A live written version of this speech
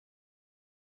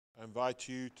I invite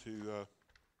you to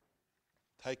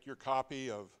take your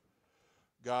copy of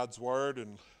God's Word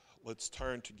and let's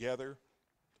turn together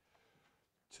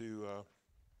to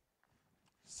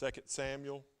 2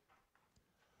 Samuel.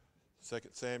 2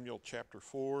 Samuel chapter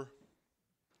 4.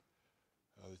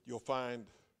 You'll find,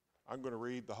 I'm going to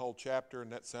read the whole chapter,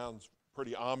 and that sounds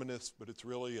pretty ominous, but it's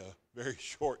really a very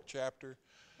short chapter.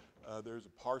 There's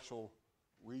a partial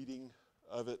reading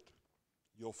of it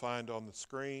you'll find on the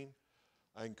screen.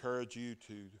 I encourage you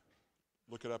to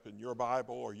look it up in your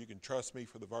Bible, or you can trust me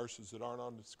for the verses that aren't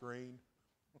on the screen.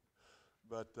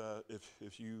 But I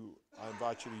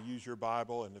invite you to use your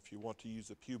Bible, and if you want to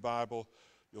use a Pew Bible,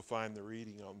 you'll find the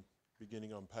reading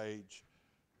beginning on page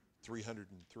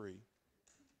 303.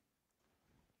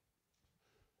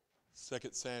 2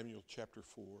 Samuel chapter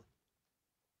 4.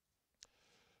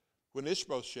 When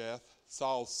Ishbosheth,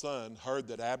 Saul's son, heard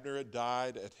that Abner had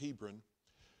died at Hebron,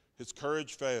 his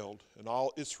courage failed, and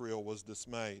all Israel was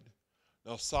dismayed.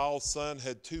 Now Saul's son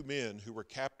had two men who were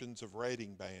captains of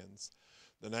raiding bands.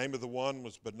 The name of the one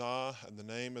was Benah, and the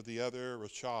name of the other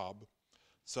Rechab,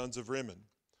 sons of Rimmon,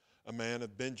 a man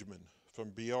of Benjamin, from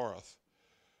Beeroth.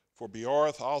 For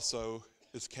Beeroth also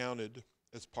is counted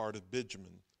as part of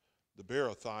Benjamin. The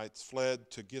Beerothites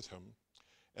fled to Githom,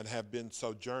 and have been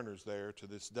sojourners there to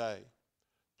this day.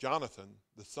 Jonathan,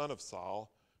 the son of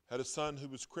Saul, had a son who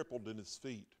was crippled in his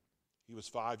feet. He was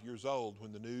 5 years old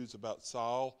when the news about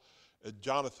Saul and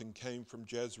Jonathan came from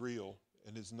Jezreel,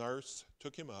 and his nurse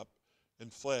took him up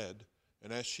and fled.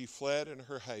 And as she fled in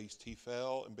her haste, he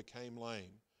fell and became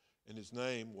lame, and his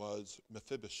name was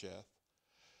Mephibosheth.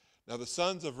 Now the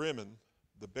sons of Rimmon,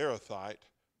 the Beerothite,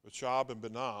 Rechab and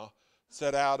Benah,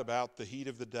 set out about the heat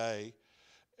of the day,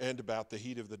 and about the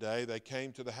heat of the day they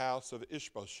came to the house of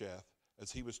Ishbosheth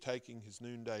as he was taking his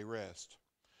noonday rest.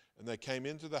 And they came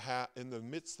into in the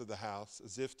midst of the house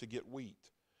as if to get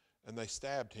wheat, and they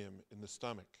stabbed him in the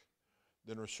stomach.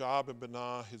 Then Rechab and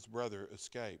Benah his brother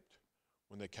escaped.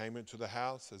 When they came into the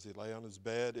house, as he lay on his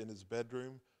bed in his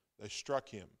bedroom, they struck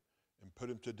him and put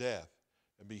him to death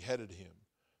and beheaded him.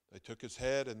 They took his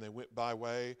head and they went by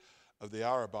way of the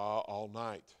Arabah all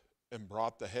night, and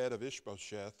brought the head of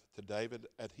Ishbosheth to David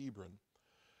at Hebron.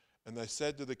 And they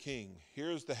said to the king, "Here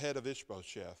is the head of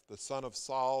Ishbosheth, the son of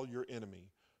Saul, your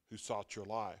enemy, who sought your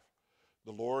life.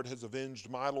 The Lord has avenged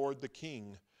my lord the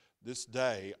king this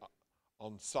day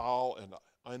on Saul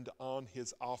and on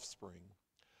his offspring."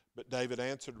 But David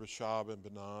answered Rechab and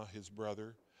Benah, his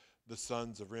brother, the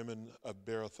sons of Rimmon of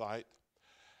Beerothite,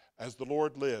 "As the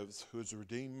Lord lives, who has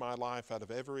redeemed my life out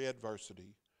of every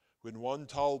adversity, when one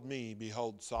told me,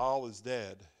 'Behold, Saul is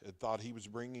dead,' and thought he was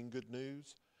bringing good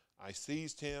news, I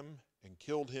seized him and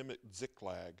killed him at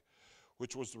Ziklag,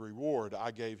 which was the reward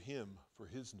I gave him for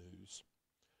his news.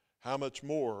 How much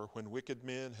more, when wicked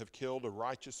men have killed a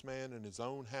righteous man in his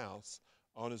own house,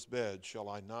 on his bed, shall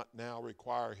I not now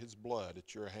require his blood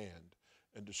at your hand,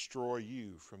 and destroy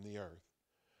you from the earth?"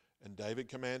 And David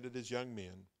commanded his young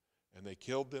men, and they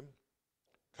killed them,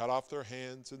 cut off their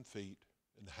hands and feet,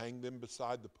 and hanged them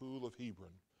beside the pool of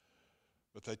Hebron.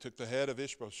 But they took the head of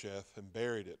Ishbosheth and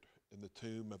buried it in the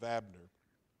tomb of Abner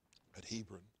at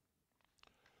Hebron.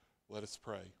 Let us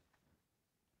pray.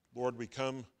 Lord, we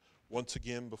come once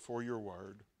again before your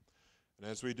word. And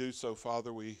as we do so,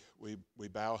 Father, we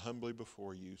bow humbly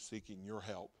before you, seeking your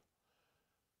help.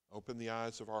 Open the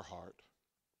eyes of our heart.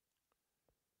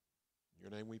 In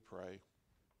your name we pray.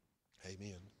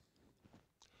 Amen.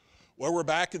 Well, we're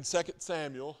back in 2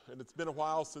 Samuel, and it's been a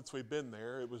while since we've been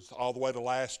there. It was all the way to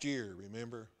last year.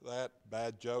 Remember that?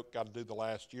 Bad joke. Got to do the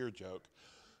last year joke.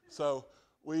 So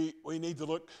we need to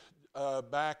look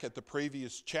back at the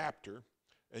previous chapter,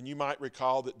 and you might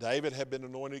recall that David had been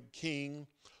anointed king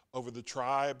over the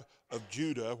tribe of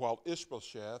Judah, while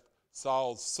Ishbosheth,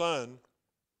 Saul's son,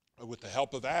 with the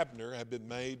help of Abner, had been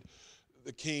made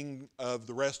the king of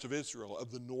the rest of Israel,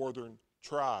 of the northern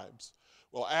tribes.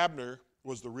 Well, Abner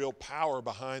was the real power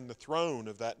behind the throne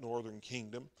of that northern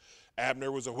kingdom.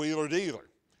 Abner was a wheeler-dealer,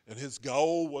 and his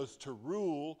goal was to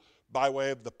rule by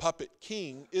way of the puppet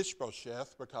king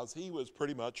Ishbosheth, because he was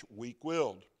pretty much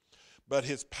weak-willed. But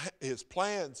his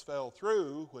plans fell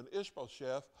through when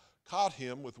Ishbosheth caught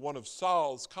him with one of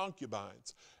Saul's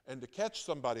concubines. And to catch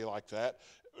somebody like that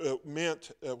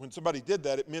meant, when somebody did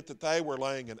that, it meant that they were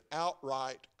laying an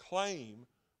outright claim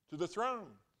to the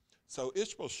throne. So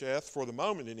Ishbosheth, for the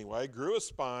moment anyway, grew a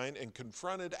spine and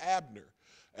confronted Abner.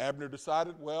 Abner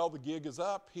decided, well, the gig is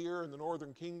up here in the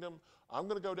northern kingdom. I'm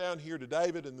going to go down here to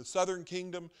David in the southern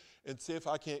kingdom and see if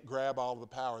I can't grab all of the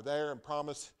power there and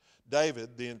promise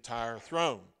David the entire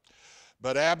throne.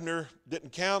 But Abner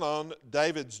didn't count on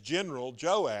David's general,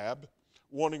 Joab,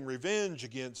 wanting revenge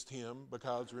against him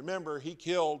because, remember, he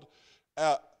killed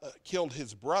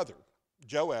his brother,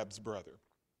 Joab's brother,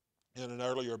 in an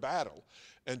earlier battle.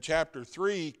 And chapter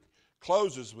 3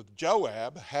 closes with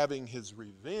Joab having his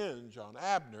revenge on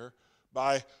Abner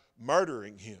by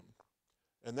murdering him.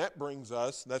 And that brings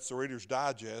us, that's the Reader's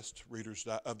Digest,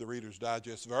 of the Reader's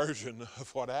Digest version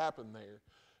of what happened there.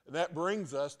 And that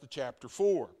brings us to chapter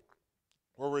 4,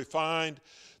 where we find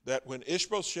that when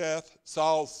Ishbosheth,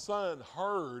 Saul's son,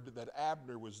 heard that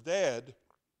Abner was dead,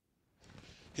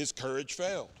 his courage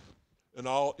failed, and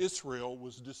all Israel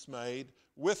was dismayed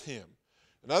with him.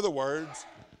 In other words,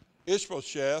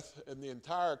 Ishbosheth and the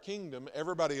entire kingdom,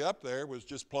 everybody up there was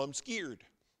just plumb scared,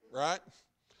 right?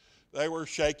 They were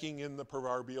shaking in the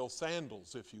proverbial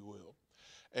sandals, if you will.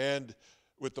 And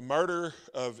with the murder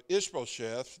of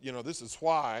Ishbosheth, this is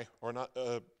why,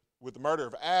 with the murder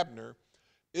of Abner,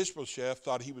 Ishbosheth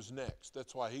thought he was next.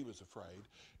 That's why he was afraid.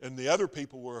 And the other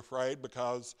people were afraid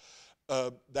because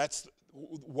that's the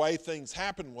way things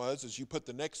happened was, as you put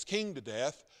the next king to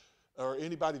death, or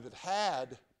anybody that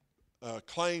had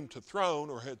claim to throne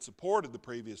or had supported the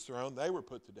previous throne, they were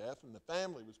put to death, and the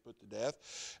family was put to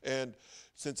death. And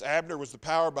since Abner was the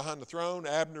power behind the throne,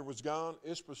 Abner was gone,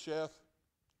 Ishbosheth,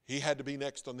 he had to be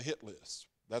next on the hit list.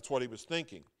 That's what he was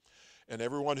thinking. And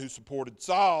everyone who supported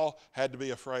Saul had to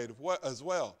be afraid as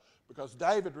well. Because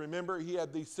David, remember, he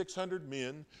had these 600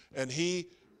 men, and he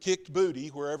kicked booty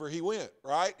wherever he went,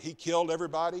 right? He killed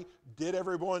everybody, did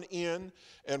everyone in,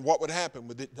 and what would happen?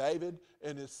 Would David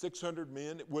and his 600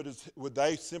 men, would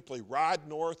they simply ride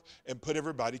north and put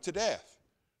everybody to death?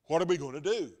 What are we going to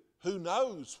do? Who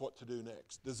knows what to do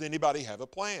next? Does anybody have a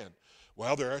plan?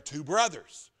 Well, there are two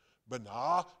brothers,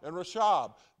 Benah and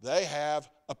Rashab. They have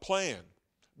a plan.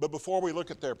 But before we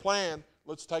look at their plan,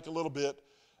 let's take a little bit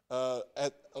of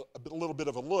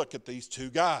a look at these two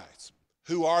guys.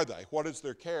 Who are they? What is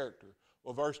their character?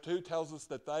 Well, verse 2 tells us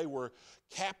that they were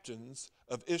captains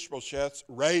of Ishbosheth's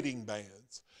raiding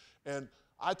bands. And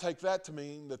I take that to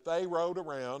mean that they rode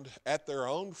around at their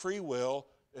own free will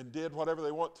and did whatever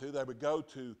they want to. They would go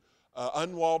to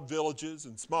unwalled villages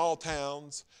and small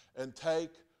towns and take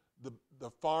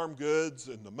the farm goods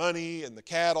and the money and the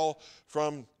cattle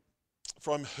from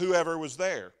whoever was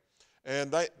there.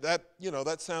 And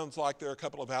that sounds like they're a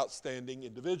couple of outstanding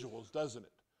individuals, doesn't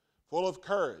it? Full of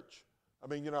courage. I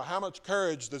mean, how much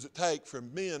courage does it take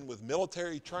from men with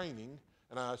military training,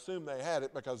 and I assume they had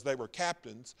it because they were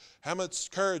captains, how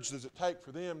much courage does it take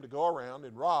for them to go around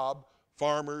and rob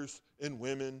farmers and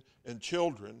women and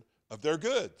children of their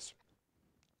goods?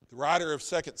 The writer of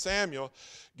 2 Samuel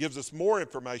gives us more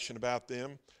information about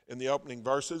them in the opening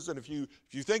verses, and if you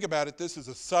think about it,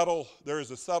 there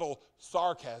is a subtle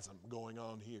sarcasm going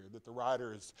on here that the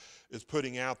writer is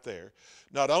putting out there.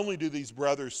 Not only do these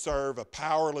brothers serve a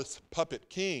powerless puppet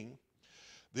king,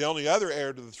 the only other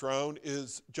heir to the throne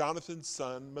is Jonathan's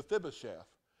son Mephibosheth,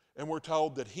 and we're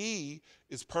told that he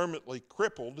is permanently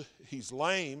crippled. He's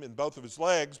lame in both of his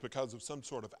legs because of some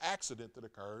sort of accident that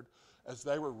occurred as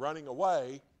they were running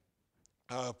away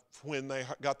when they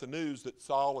got the news that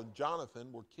Saul and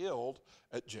Jonathan were killed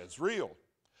at Jezreel.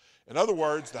 In other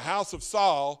words, the house of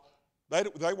Saul,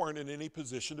 they weren't in any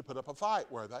position to put up a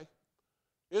fight, were they?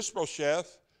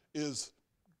 Ishbosheth is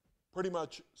pretty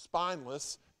much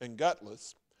spineless and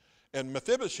gutless, and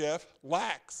Mephibosheth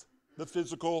lacks the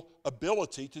physical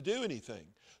ability to do anything.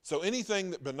 So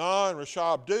anything that Benah and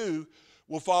Rashab do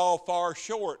will fall far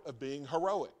short of being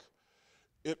heroic.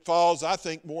 It falls, I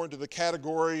think, more into the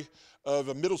category of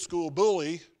a middle school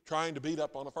bully trying to beat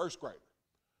up on a first grader.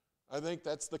 I think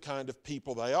that's the kind of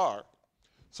people they are.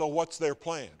 So what's their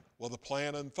plan? Well, the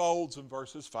plan unfolds in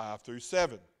verses 5 through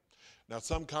 7. Now,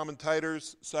 some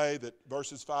commentators say that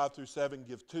verses 5 through 7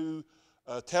 give two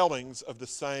tellings of the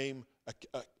same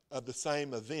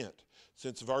event,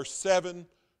 since verse 7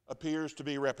 appears to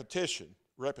be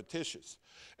repetitious.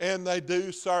 And they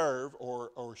do serve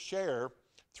or share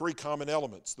three common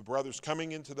elements: the brothers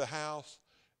coming into the house,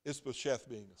 Ishbosheth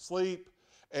being asleep,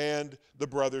 and the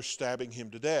brothers stabbing him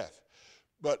to death.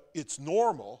 But it's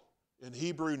normal in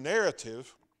Hebrew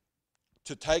narrative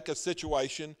to take a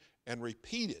situation and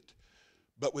repeat it,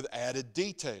 but with added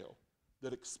detail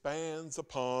that expands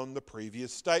upon the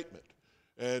previous statement.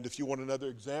 And if you want another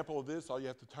example of this, all you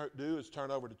have to do is turn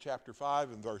over to chapter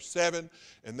 5 and verse 7,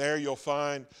 and there you'll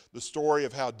find the story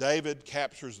of how David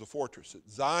captures the fortress at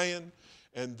Zion.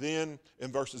 And then in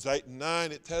verses 8 and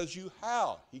 9, it tells you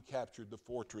how he captured the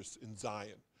fortress in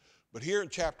Zion. But here in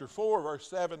chapter 4, verse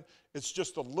 7, it's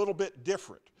just a little bit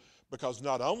different, because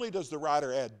not only does the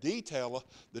writer add the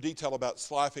detail about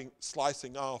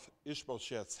slicing off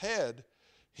Ishbosheth's head,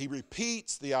 he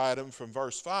repeats the item from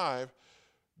verse 5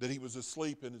 that he was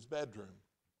asleep in his bedroom.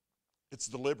 It's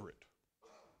deliberate.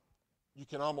 You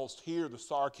can almost hear the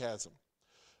sarcasm.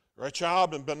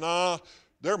 Rechab and Baanah,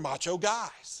 they're macho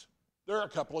guys. They're a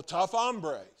couple of tough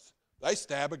hombres. They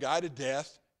stab a guy to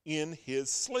death in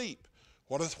his sleep.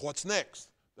 What's next?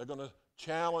 They're going to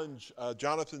challenge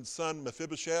Jonathan's son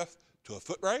Mephibosheth to a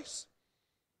foot race?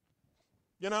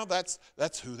 You know,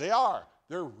 that's who they are.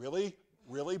 They're really,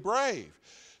 really brave.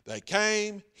 They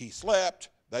came, he slept,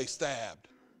 they stabbed.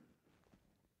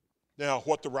 Now,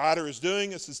 what the writer is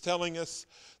doing is telling us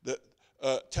that,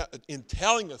 in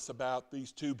telling us about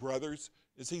these two brothers,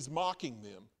 is he's mocking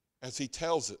them as he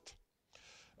tells it.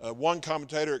 One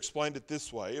commentator explained it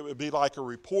this way. It would be like a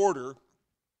reporter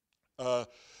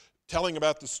telling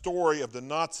about the story of the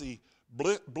Nazi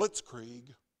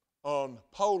blitzkrieg on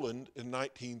Poland in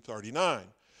 1939.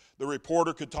 The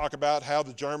reporter could talk about how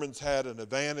the Germans had an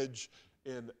advantage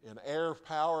in air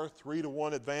power,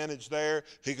 3-1 advantage there.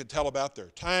 He could tell about their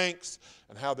tanks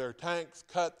and how their tanks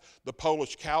cut the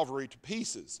Polish cavalry to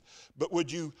pieces. But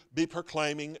would you be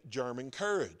proclaiming German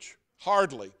courage?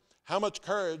 Hardly. How much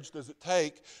courage does it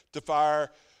take to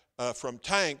fire from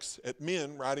tanks at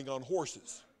men riding on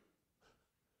horses?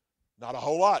 Not a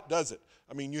whole lot, does it?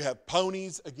 I mean, you have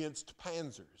ponies against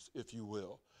panzers, if you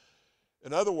will.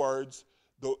 In other words,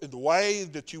 the way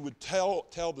that you would tell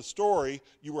the story,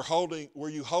 were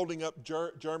you holding up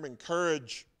German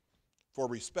courage for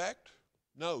respect?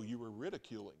 No, you were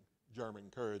ridiculing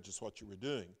German courage is what you were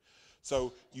doing.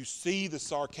 So you see the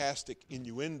sarcastic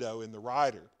innuendo in the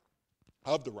writer.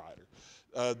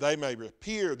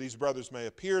 These brothers may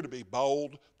appear to be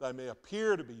bold, they may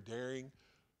appear to be daring,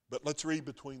 but let's read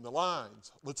between the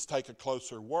lines. Let's take a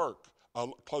closer look.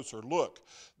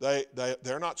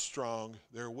 They're not strong,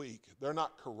 they're weak. They're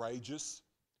not courageous,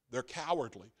 they're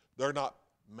cowardly. They're not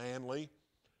manly,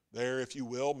 they're, if you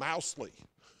will, mousely.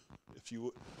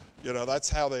 That's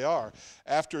how they are.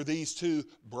 After these two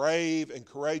brave and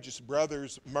courageous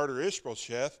brothers murder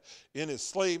Ishbosheth in his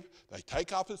sleep, they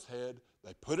take off his head,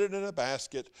 they put it in a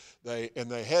basket, they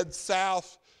head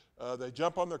south. They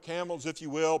jump on their camels, if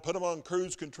you will, put them on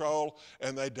cruise control,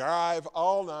 and they drive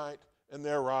all night, and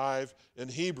they arrive in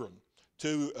Hebron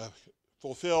to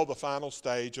fulfill the final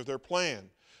stage of their plan.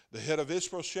 The head of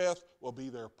Ishbosheth will be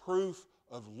their proof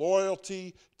of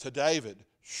loyalty to David.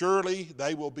 Surely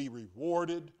they will be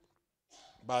rewarded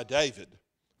by David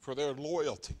for their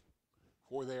loyalty,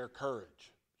 for their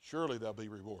courage. Surely they'll be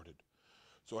rewarded.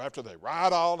 So after they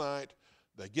ride all night,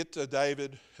 they get to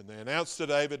David, and they announce to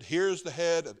David, here's the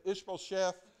head of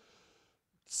Ishbosheth,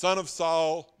 son of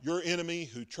Saul, your enemy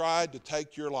who tried to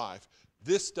take your life.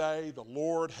 This day the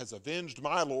Lord has avenged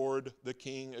my Lord, the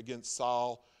king, against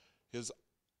Saul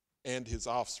and his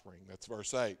offspring. That's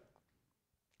verse 8.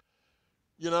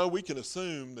 You know, we can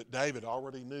assume that David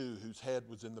already knew whose head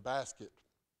was in the basket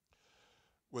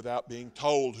without being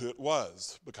told who it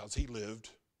was, because he lived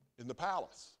in the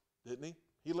palace, didn't he?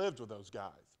 He lived with those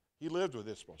guys. He lived with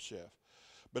Ishbosheth.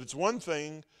 But it's one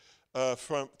thing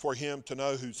for him to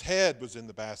know whose head was in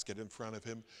the basket in front of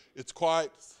him. It's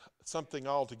quite something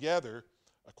altogether,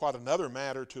 quite another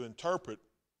matter to interpret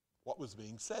what was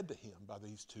being said to him by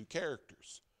these two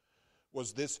characters.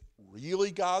 Was this really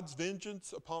God's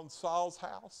vengeance upon Saul's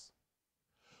house?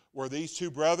 Were these two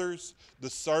brothers the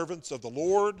servants of the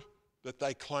Lord that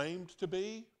they claimed to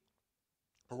be?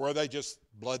 Or were they just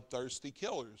bloodthirsty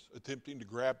killers attempting to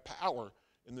grab power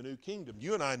in the new kingdom?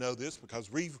 You and I know this because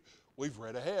we've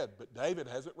read ahead, but David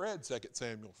hasn't read 2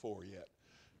 Samuel 4 yet.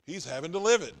 He's having to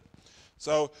live it.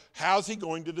 So how's he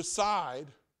going to decide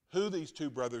who these two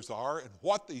brothers are and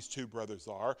what these two brothers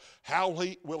are? How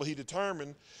will he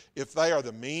determine if they are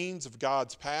the means of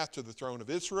God's path to the throne of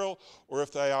Israel or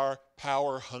if they are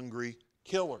power-hungry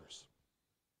killers?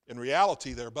 In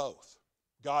reality, they're both.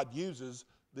 God uses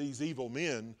these evil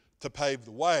men to pave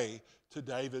the way to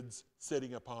David's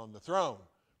sitting upon the throne.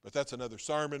 But that's another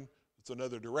sermon. It's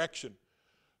another direction.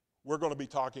 We're going to be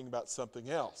talking about something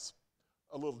else,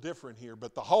 a little different here.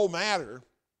 But the whole matter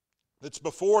that's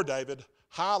before David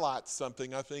highlights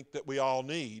something I think that we all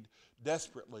need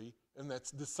desperately, and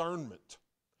that's discernment.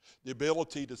 The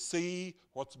ability to see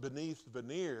what's beneath the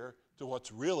veneer to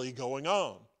what's really going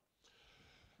on.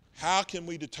 How can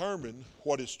we determine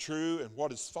what is true and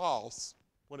what is false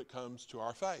when it comes to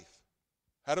our faith?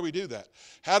 How do we do that?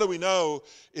 How do we know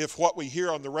if what we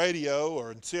hear on the radio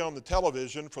or see on the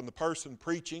television from the person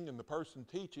preaching and the person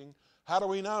teaching, how do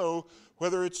we know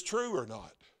whether it's true or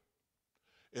not?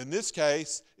 In this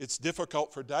case, it's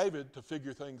difficult for David to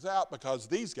figure things out because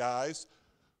these guys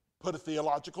put a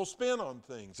theological spin on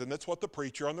things, and that's what the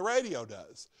preacher on the radio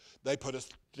does. They put a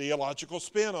theological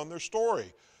spin on their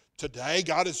story. Today,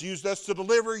 God has used us to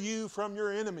deliver you from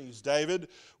your enemies, David.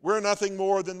 We're nothing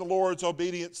more than the Lord's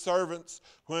obedient servants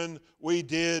when we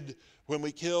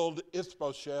killed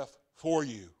Ishbosheth for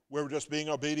you. We were just being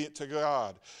obedient to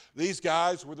God. These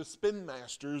guys were the spin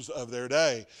masters of their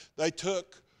day. They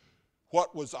took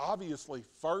what was obviously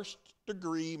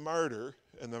first-degree murder,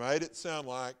 and they made it sound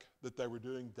like that they were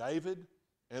doing David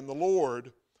and the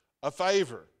Lord a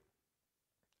favor.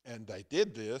 And they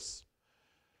did this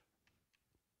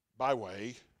by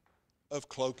way of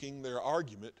cloaking their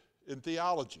argument in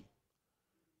theology.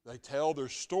 They tell their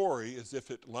story as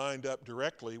if it lined up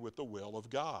directly with the will of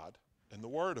God and the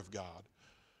Word of God.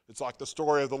 It's like the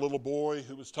story of the little boy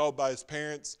who was told by his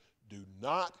parents, do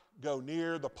not go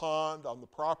near the pond on the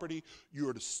property. You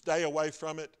are to stay away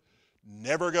from it.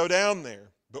 Never go down there.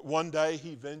 But one day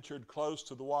he ventured close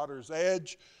to the water's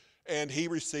edge and he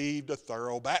received a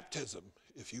thorough baptism,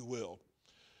 if you will.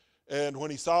 And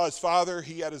when he saw his father,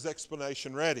 he had his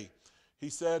explanation ready. He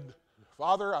said,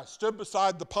 Father, I stood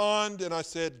beside the pond and I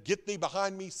said, get thee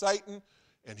behind me, Satan.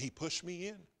 And he pushed me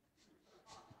in.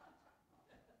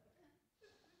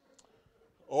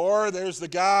 Or there's the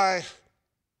guy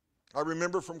I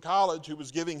remember from college who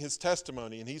was giving his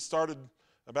testimony, and he started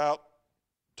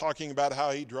talking about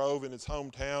how he drove in his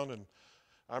hometown. And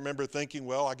I remember thinking,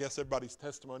 well, I guess everybody's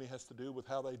testimony has to do with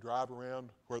how they drive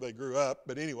around where they grew up.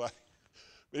 But anyway,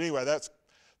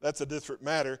 that's a different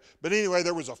matter. But anyway,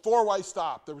 there was a four-way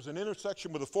stop. There was an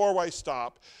intersection with a four-way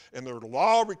stop, and the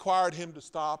law required him to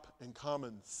stop, and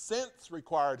common sense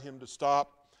required him to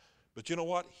stop. But you know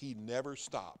what? He never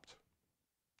stopped.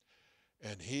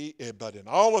 But in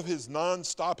all of his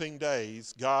non-stopping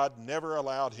days, God never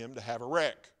allowed him to have a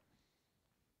wreck.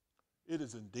 It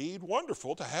is indeed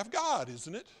wonderful to have God,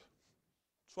 isn't it?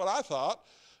 That's what I thought.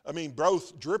 I mean,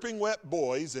 both dripping wet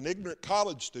boys and ignorant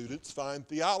college students find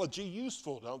theology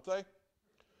useful, don't they?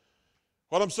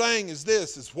 What I'm saying is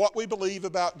this, is what we believe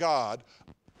about God,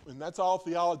 and that's all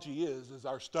theology is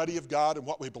our study of God, and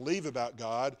what we believe about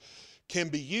God can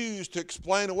be used to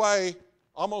explain away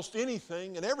almost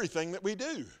anything and everything that we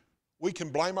do. We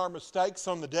can blame our mistakes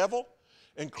on the devil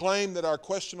and claim that our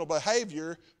questionable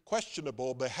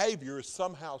behavior is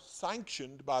somehow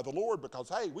sanctioned by the Lord because,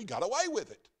 hey, we got away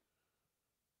with it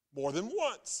more than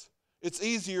once. It's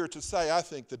easier to say, I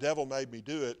think the devil made me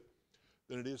do it,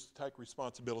 than it is to take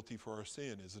responsibility for our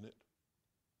sin, isn't it?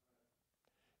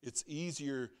 It's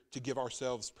easier to give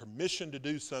ourselves permission to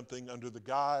do something under the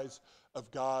guise of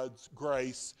God's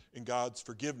grace and God's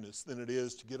forgiveness than it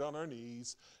is to get on our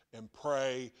knees and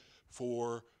pray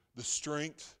for the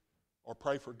strength, or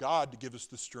pray for God to give us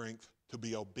the strength to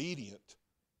be obedient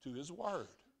to his word.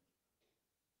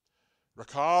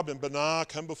 Rechab and Baanah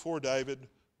come before David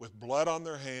with blood on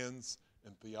their hands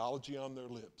and theology on their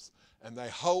lips, and they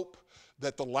hope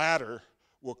that the latter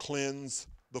will cleanse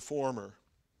the former.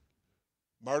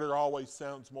 Murder always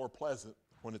sounds more pleasant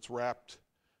when it's wrapped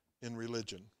in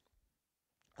religion.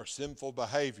 Our sinful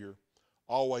behavior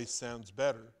always sounds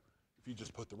better if you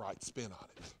just put the right spin on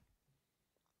it.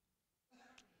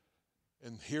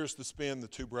 And here's the spin the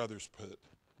two brothers put.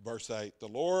 Verse 8, the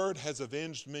Lord has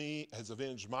avenged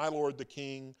my Lord the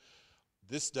king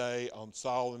this day on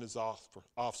Saul and his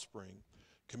offspring.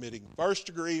 Committing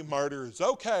first-degree murder is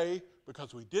okay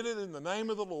because we did it in the name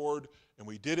of the Lord and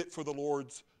we did it for the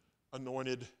Lord's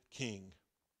anointed king.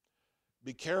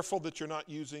 Be careful that you're not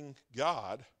using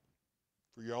God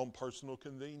for your own personal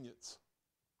convenience.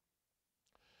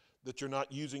 That you're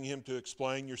not using him to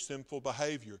explain your sinful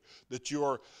behavior. That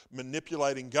you're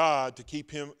manipulating God to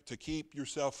keep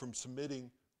yourself from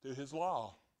submitting to his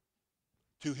law,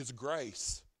 to his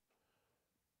grace.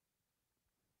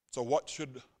 So what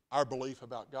should our belief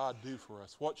about God do for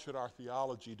us? What should our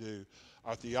theology do?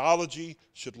 Our theology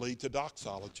should lead to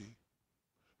doxology.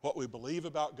 What we believe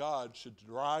about God should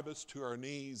drive us to our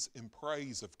knees in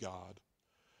praise of God.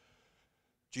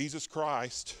 Jesus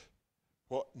Christ,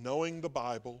 knowing the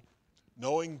Bible,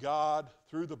 knowing God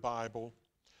through the Bible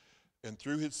and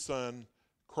through his Son,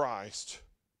 Christ,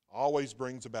 always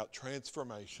brings about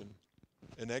transformation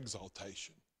and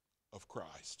exaltation of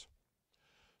Christ.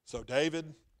 So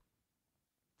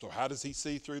how does he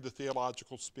see through the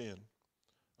theological spin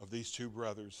of these two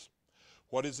brothers?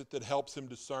 What is it that helps him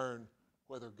discern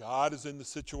whether God is in the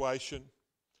situation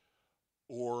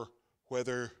or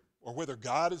whether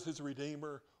God is his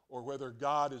Redeemer or whether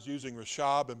God is using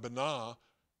Rechab and Baanah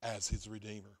as his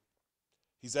Redeemer?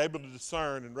 He's able to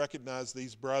discern and recognize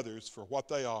these brothers for what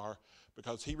they are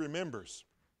because he remembers.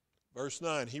 Verse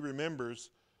 9, he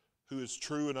remembers who his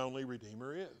true and only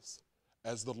Redeemer is.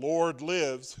 As the Lord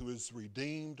lives, who has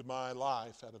redeemed my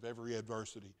life out of every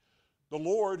adversity. The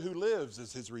Lord who lives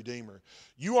is his Redeemer.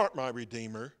 You aren't my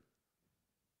Redeemer.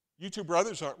 You two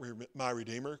brothers aren't my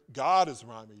Redeemer. God is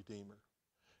my Redeemer.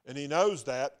 And he knows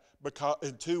that because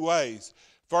in two ways.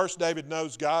 First, David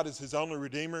knows God is his only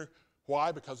Redeemer.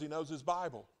 Why? Because he knows his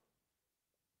Bible.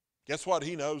 Guess what?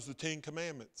 He knows the Ten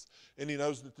Commandments. And he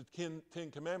knows that the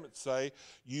Ten Commandments say,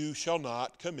 you shall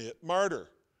not commit murder.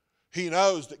 He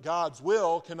knows that God's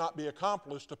will cannot be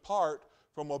accomplished apart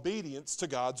from obedience to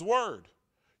God's word.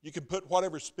 You can put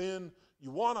whatever spin you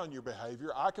want on your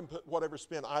behavior. I can put whatever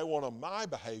spin I want on my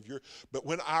behavior. But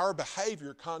when our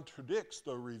behavior contradicts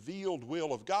the revealed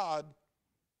will of God,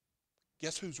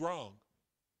 guess who's wrong?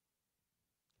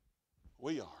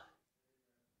 We are.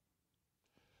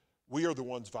 We are the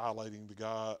ones violating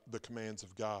the commands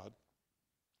of God.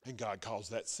 And God calls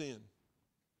that sin.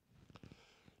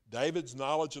 David's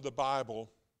knowledge of the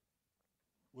Bible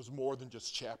was more than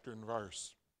just chapter and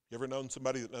verse. You ever known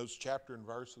somebody that knows chapter and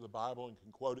verse of the Bible and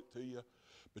can quote it to you,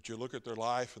 but you look at their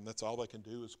life and that's all they can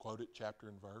do is quote it chapter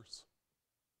and verse?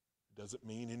 It doesn't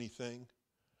mean anything.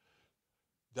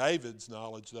 David's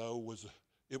knowledge, though, was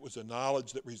a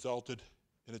knowledge that resulted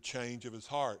in a change of his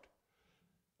heart,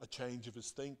 a change of his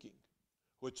thinking,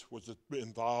 which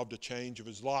involved a change of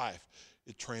his life.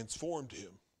 It transformed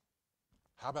him.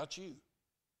 How about you?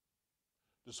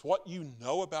 Does what you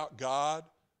know about God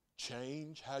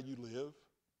change how you live?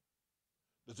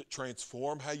 Does it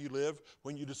transform how you live?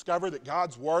 When you discover that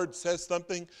God's word says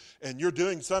something and you're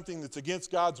doing something that's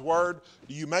against God's word,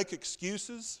 do you make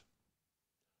excuses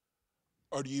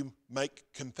or do you make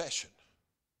confession?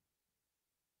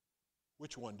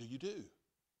 Which one do you do?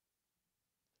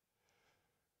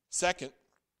 Second,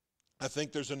 I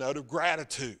think there's a note of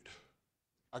gratitude.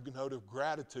 A note of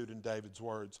gratitude in David's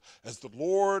words. As the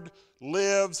Lord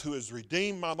lives, who has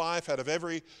redeemed my life out of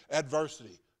every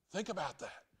adversity. Think about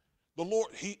that.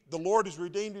 The Lord has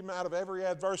redeemed him out of every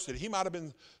adversity. He might have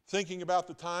been thinking about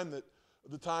the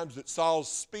times that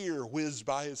Saul's spear whizzed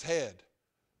by his head.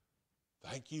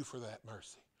 Thank you for that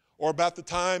mercy. Or about the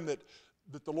time that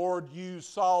the Lord used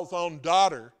Saul's own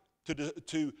daughter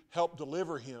to help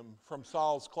deliver him from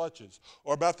Saul's clutches.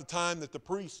 Or about the time that the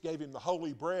priest gave him the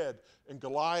holy bread and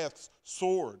Goliath's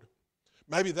sword.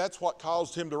 Maybe that's what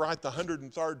caused him to write the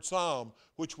 103rd Psalm,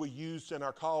 which we used in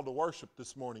our call to worship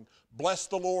this morning. Bless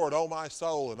the Lord, O my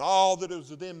soul, and all that is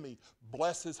within me.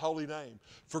 Bless his holy name.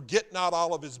 Forget not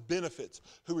all of his benefits,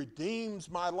 who redeems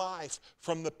my life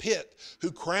from the pit,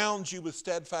 who crowns you with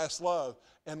steadfast love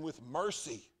and with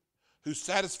mercy, who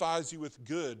satisfies you with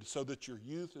good so that your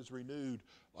youth is renewed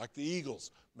like the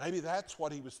eagles. Maybe that's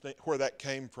what where that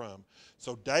came from.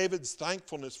 So David's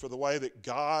thankfulness for the way that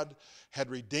God had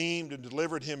redeemed and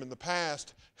delivered him in the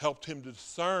past helped him to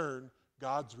discern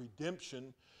God's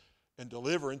redemption and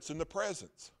deliverance in the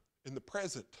present.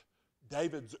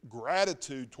 David's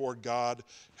gratitude toward God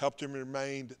helped him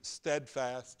remain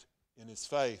steadfast in his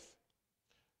faith.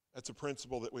 That's a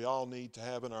principle that we all need to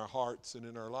have in our hearts and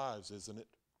in our lives, isn't it?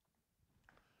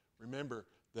 Remember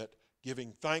that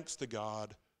giving thanks to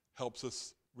God helps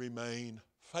us remain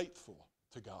faithful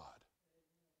to God.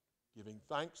 Giving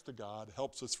thanks to God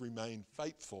helps us remain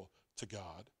faithful to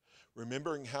God.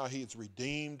 Remembering how he has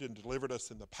redeemed and delivered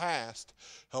us in the past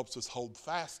helps us hold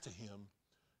fast to him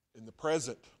in the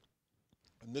present.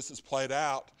 And this is played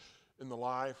out in the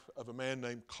life of a man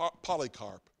named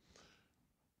Polycarp,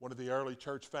 one of the early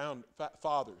church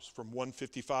fathers from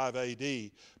 155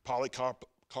 AD. Polycarp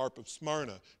of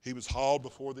Smyrna. He was hauled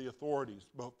before the authorities,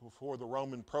 before the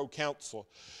Roman proconsul,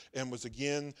 and was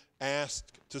again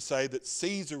asked to say that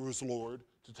Caesar was Lord,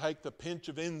 to take the pinch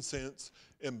of incense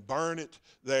and burn it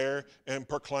there and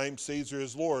proclaim Caesar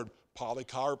as Lord.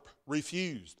 Polycarp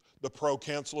refused. The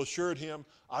proconsul assured him,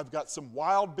 I've got some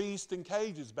wild beasts in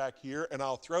cages back here, and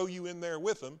I'll throw you in there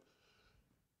with them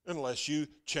unless you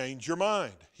change your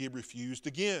mind. He refused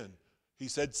again. He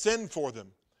said, send for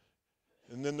them.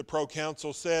 And then the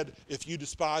proconsul said, if you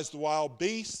despise the wild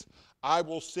beasts, I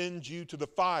will send you to the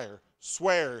fire.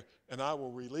 Swear, and I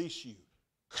will release you.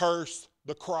 Curse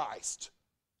the Christ.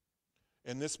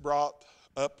 And this brought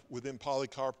up within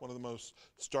Polycarp one of the most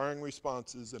stirring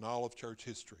responses in all of church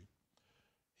history.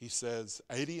 He says,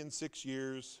 86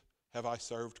 years have I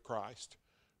served Christ,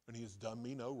 and he has done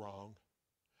me no wrong.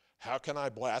 How can I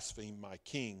blaspheme my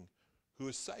King who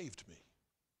has saved me?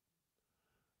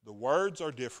 The words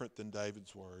are different than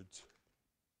David's words.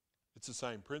 It's the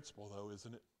same principle, though,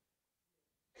 isn't it?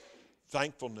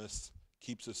 Thankfulness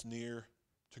keeps us near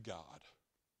to God.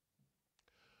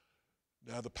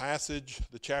 Now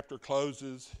the chapter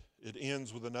closes, it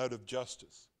ends with a note of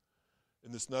justice.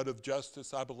 And this note of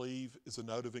justice, I believe, is a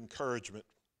note of encouragement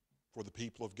for the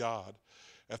people of God.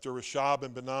 After Reshab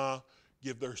and Benaiah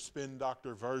give their spin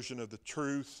doctor version of the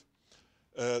truth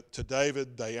to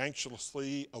David. They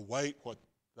anxiously await what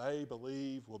they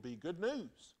believe will be good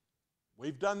news.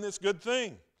 We've done this good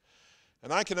thing.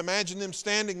 And I can imagine them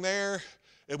standing there,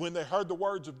 and when they heard the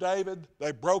words of David,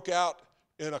 they broke out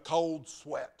in a cold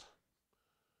sweat.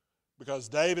 Because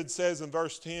David says in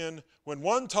verse 10, when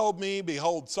one told me,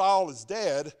 behold, Saul is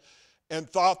dead, and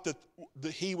thought that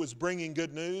he was bringing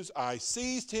good news, I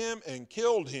seized him and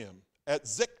killed him at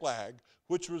Ziklag,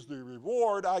 which was the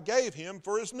reward I gave him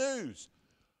for his news.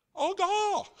 Oh,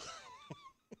 God!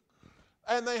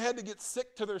 And they had to get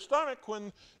sick to their stomach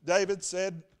when David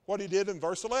said what he did in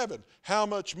verse 11. How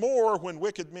much more when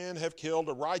wicked men have killed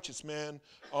a righteous man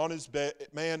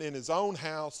man in his own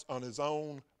house, on his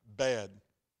own bed.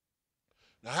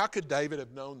 Now, how could David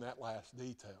have known that last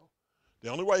detail? The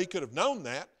only way he could have known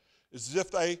that is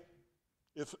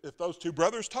if those two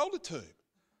brothers told it to him.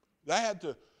 They had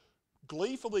to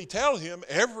gleefully tell him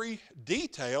every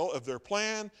detail of their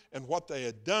plan and what they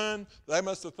had done. They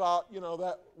must have thought,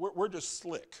 that we're just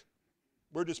slick.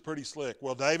 We're just pretty slick.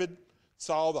 Well, David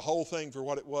saw the whole thing for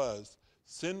what it was.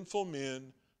 Sinful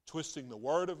men twisting the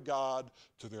word of God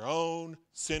to their own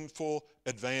sinful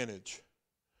advantage.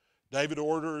 David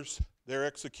orders their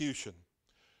execution.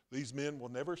 These men will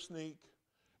never sneak,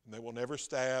 and they will never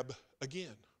stab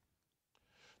again.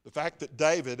 The fact that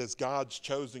David, as God's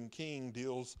chosen king,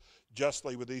 deals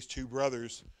justly with these two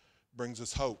brothers brings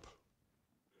us hope.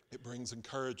 It brings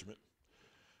encouragement.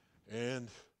 And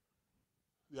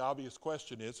the obvious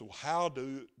question is, well, how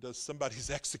does somebody's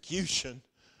execution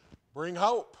bring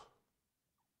hope?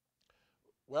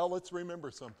 Well, let's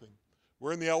remember something.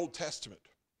 We're in the Old Testament,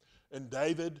 and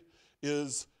David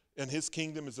and his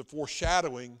kingdom is a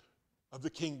foreshadowing of the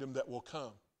kingdom that will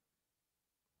come.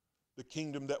 The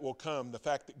kingdom that will come. The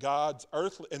fact that God's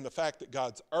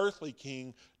earthly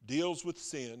king deals with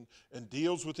sin and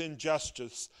deals with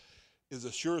injustice is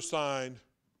a sure sign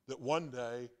that one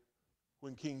day,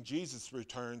 when King Jesus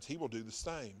returns, he will do the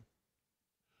same.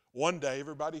 One day,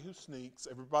 everybody who sneaks,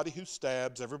 everybody who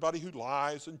stabs, everybody who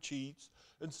lies and cheats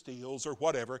and steals or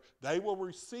whatever, they will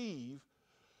receive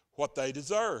what they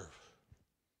deserve.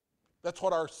 That's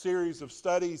what our series of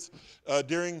studies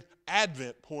during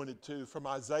Advent pointed to from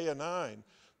Isaiah 9,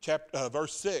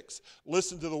 verse 6.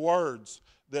 Listen to the words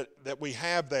that we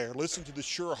have there. Listen to the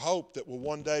sure hope that will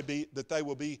one day that they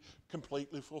will be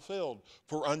completely fulfilled.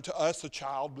 For unto us a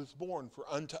child was born, for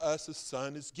unto us a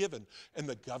son is given, and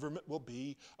the government will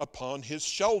be upon his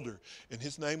shoulder, and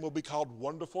his name will be called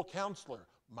Wonderful Counselor,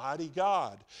 Mighty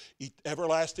God,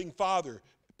 Everlasting Father,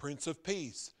 Prince of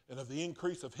Peace. And of the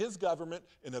increase of his government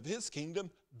and of his kingdom,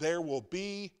 there will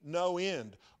be no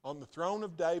end. On the throne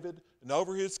of David and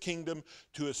over his kingdom,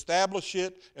 to establish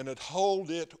it and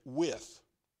uphold it with.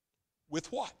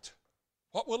 With what?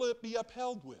 What will it be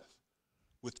upheld with?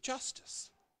 With justice,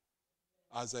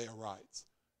 Isaiah writes,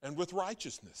 and with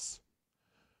righteousness,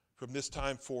 from this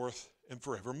time forth and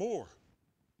forevermore.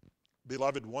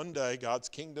 Beloved, one day God's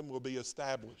kingdom will be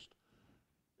established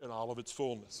in all of its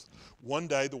fullness. One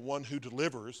day, the one who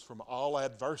delivers from all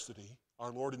adversity,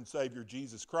 our Lord and Savior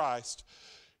Jesus Christ,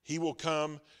 he will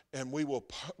come, and we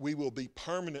will be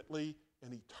permanently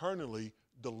and eternally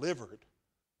delivered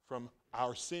from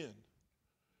our sin.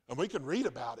 And we can read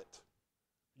about it.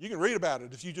 You can read about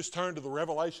it if you just turn to the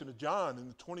Revelation of John in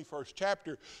the 21st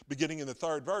chapter, beginning in the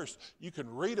 3rd verse. You can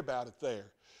read about it there.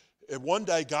 And one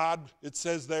day it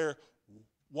says there,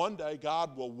 one day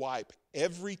God will wipe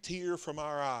every tear from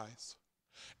our eyes,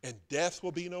 and death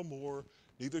will be no more,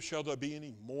 neither shall there be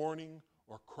any mourning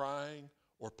or crying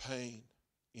or pain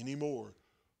anymore,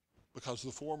 because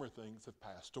the former things have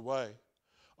passed away.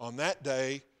 On that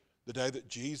day, the day that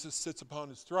Jesus sits upon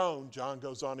his throne, John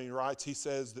goes on and he writes, he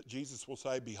says that Jesus will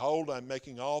say, behold, I am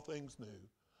making all things new.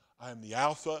 I am the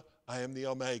Alpha, I am the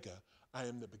Omega. I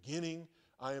am the beginning,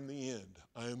 I am the end.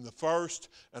 I am the first,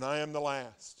 and I am the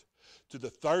last. To the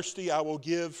thirsty I will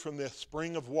give from the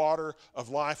spring of water of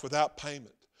life without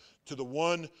payment. To the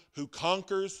one who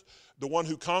conquers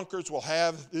will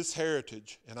have this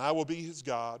heritage, and I will be his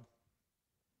God,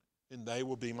 and they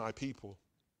will be my people.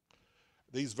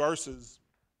 These verses,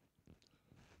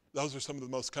 those are some of the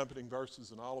most comforting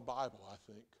verses in all the Bible, I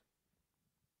think.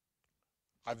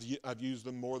 I've used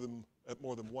them at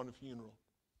more than one funeral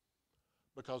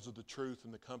because of the truth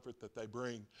and the comfort that they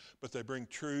bring. But they bring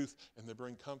truth and they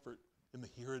bring comfort in the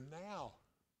here and now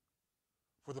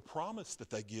for the promise that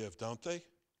they give, don't they?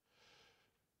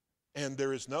 And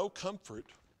there is no comfort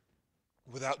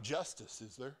without justice,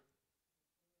 is there?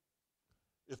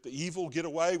 If the evil get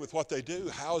away with what they do,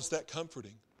 how is that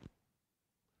comforting?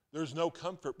 There's no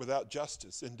comfort without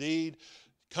justice. Indeed,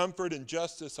 Comfort and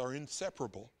justice are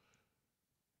inseparable.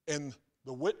 And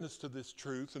the witness to this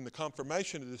truth and the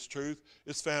confirmation of this truth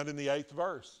is found in the 8th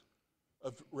verse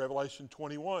of Revelation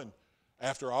 21.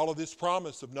 After all of this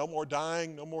promise of no more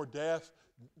dying, no more death,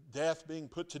 death being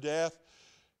put to death,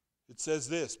 it says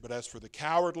this: but as for the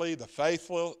cowardly, the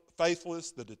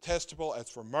faithless, the detestable, as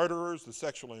for murderers, the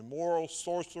sexually immoral,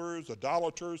 sorcerers,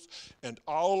 idolaters, and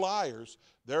all liars,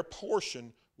 their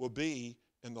portion will be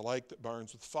in the lake that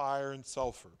burns with fire and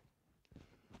sulfur,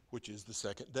 which is the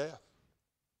second death.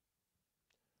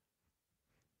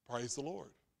 Praise the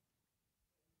Lord.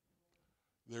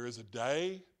 There is a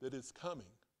day that is coming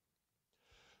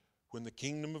when the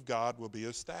kingdom of God will be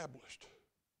established.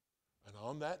 And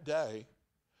on that day,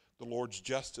 the Lord's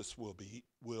justice will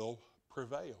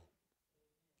prevail.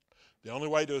 The only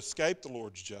way to escape the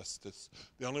Lord's justice,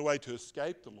 the only way to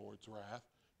escape the Lord's wrath,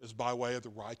 is by way of the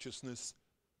righteousness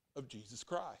of Jesus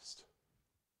Christ.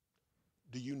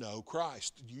 Do you know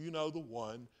Christ? Do you know the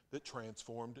one that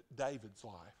transformed David's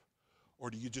life? Or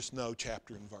do you just know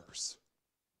chapter and verse?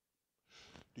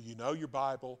 Do you know your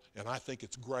Bible? And I think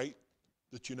it's great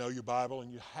that you know your Bible,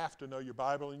 and you have to know your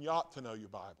Bible, and you ought to know your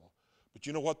Bible. But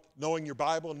you know what knowing your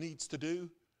Bible needs to do?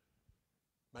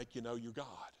 Make you know your God.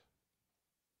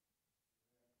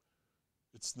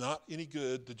 It's not any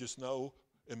good to just know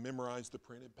and memorize the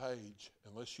printed page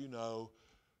unless you know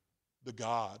the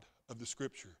God of the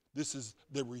Scripture. This is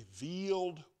the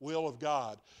revealed will of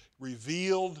God.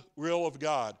 Revealed will of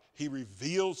God. He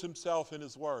reveals himself in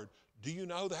his word. Do you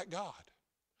know that God?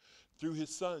 Through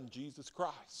his Son, Jesus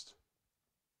Christ.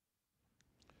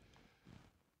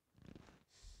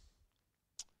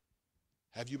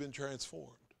 Have you been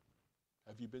transformed?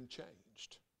 Have you been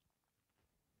changed?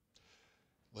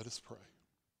 Let us pray.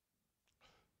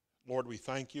 Lord, we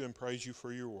thank you and praise you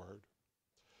for your word.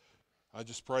 I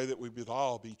just pray that we would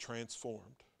all be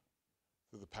transformed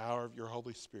through the power of your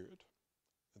Holy Spirit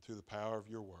and through the power of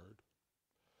your word.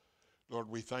 Lord,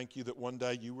 we thank you that one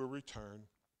day you will return,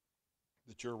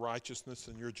 that your righteousness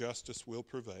and your justice will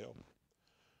prevail.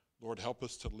 Lord, help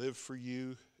us to live for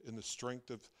you in the strength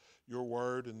of your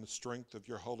word and the strength of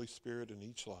your Holy Spirit in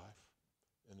each life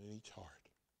and in each heart.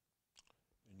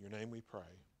 In your name we pray.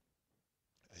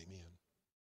 Amen.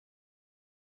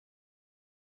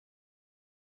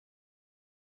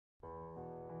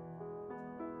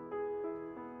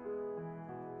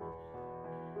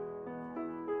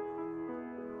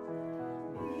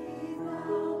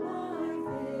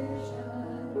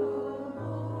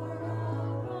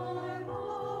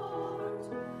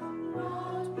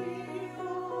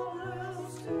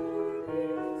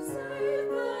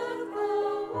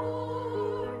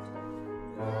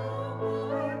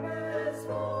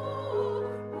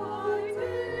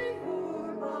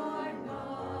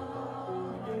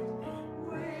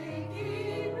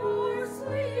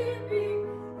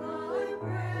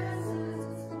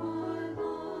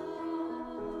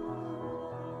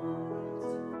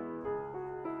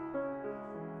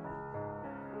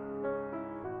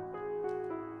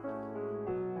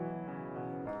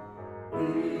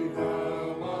 Be thou